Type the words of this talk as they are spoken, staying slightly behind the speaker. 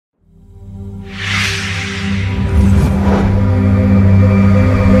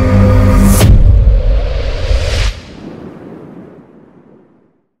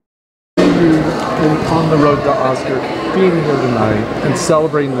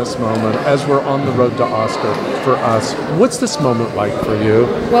celebrating this moment as we're on the road to Oscar for us. What's this moment like for you?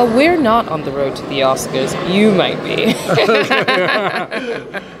 Well, we're not on the road to the Oscars. You might be.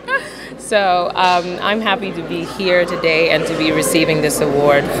 So I'm happy to be here today and to be receiving this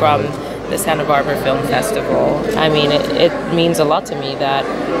award from the Santa Barbara Film Festival. I mean, it means a lot to me that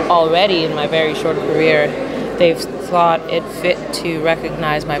already in my very short career, they've thought it fit to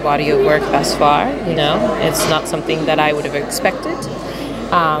recognize my body of work thus far. You know, it's not something that I would have expected,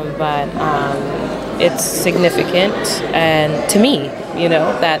 but it's significant and to me, you know,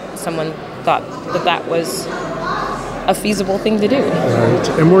 that someone thought that that was a feasible thing to do. Right.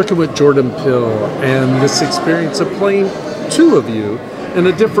 And working with Jordan Peele and this experience of playing two of you in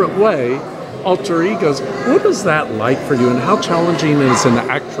a different way, alter egos, what is that like for you, and how challenging as an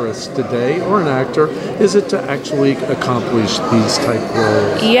actress today or an actor is it to actually accomplish these type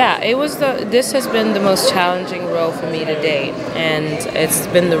roles? Yeah, this has been the most challenging role for me to date, and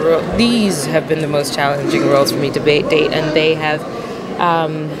these have been the most challenging roles for me to date, and they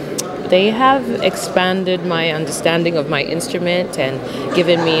have expanded my understanding of my instrument and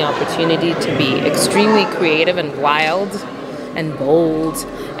given me opportunity to be extremely creative and wild and bold,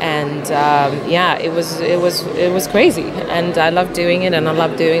 and it was crazy, and I love doing it, and I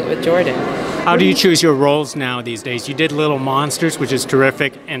love doing it with Jordan. How do you choose your roles now these days? You did Little Monsters, which is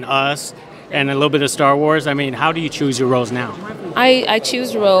terrific, and Us, and a little bit of Star Wars. I mean, how do you choose your roles now? I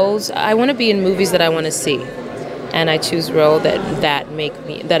choose roles. I want to be in movies that I want to see, and I choose roles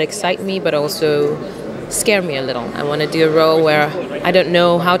that excite me, but also scare me a little. I want to do a role where I don't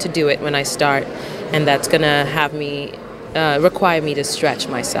know how to do it when I start, and that's gonna have me require me to stretch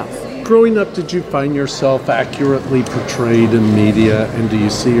myself. Growing up, did you find yourself accurately portrayed in media, and do you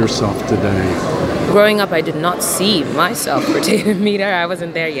see yourself today? Growing up, I did not see myself portrayed in media. I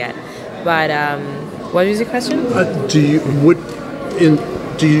wasn't there yet. But what was your question?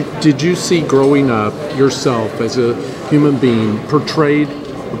 Did you see growing up yourself as a human being portrayed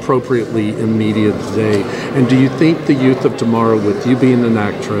appropriately in media today? And do you think the youth of tomorrow, with you being an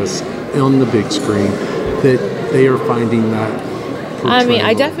actress on the big screen, that they are finding that portrayal? I mean,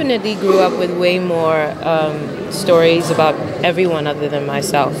 I definitely grew up with way more stories about everyone other than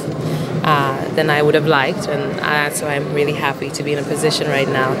myself than I would have liked, and so I'm really happy to be in a position right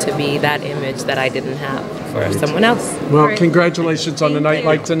now to be that image that I didn't have for someone else. Well, congratulations on a night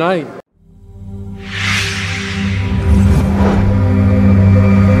like tonight.